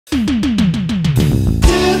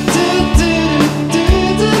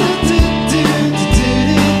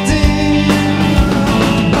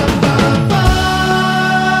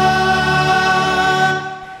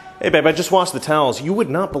babe, I just washed the towels. You would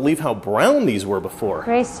not believe how brown these were before.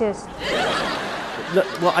 Racist. No,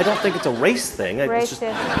 well, I don't think it's a race thing. Racist.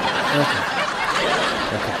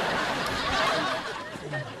 Okay.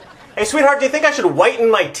 Hey, sweetheart, do you think I should whiten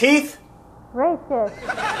my teeth? Racist.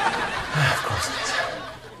 Of course it is.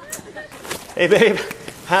 Hey, babe,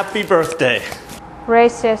 happy birthday.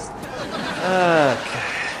 Racist. Okay,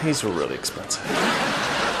 these were really expensive.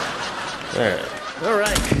 All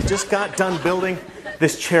right, just got done building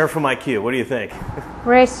this chair from IKEA. What do you think?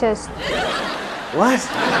 Racist. What?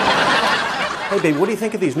 Hey, babe, what do you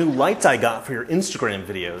think of these new lights I got for your Instagram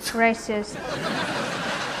videos? Racist.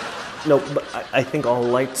 No, but I think all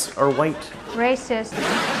lights are white. Racist.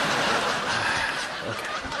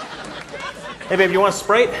 Okay. Hey, babe, you want a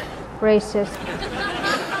Sprite? Racist.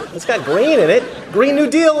 It's got green in it. Green New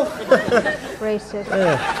Deal. Racist.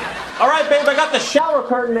 All right, babe, I got the shower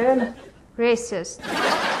curtain in. Racist.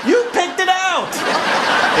 You picked it out!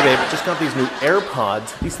 Hey, babe, just got these new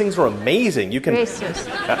AirPods. These things are amazing. You can... Racist.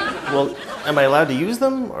 Well, am I allowed to use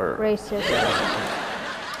them, or...? Racist.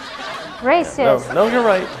 Racist. No, you're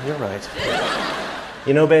right. You're right.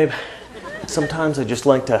 You know, babe, sometimes I just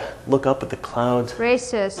like to look up at the clouds.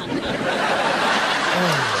 Racist.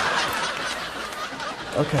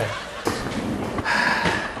 Okay.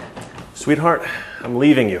 Sweetheart, I'm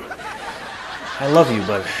leaving you. I love you,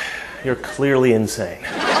 but you're clearly insane.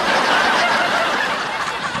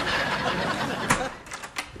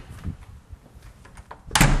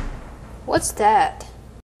 What's that?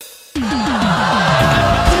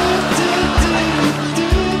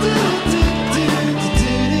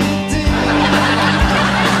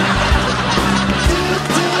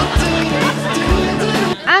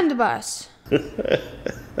 And bus.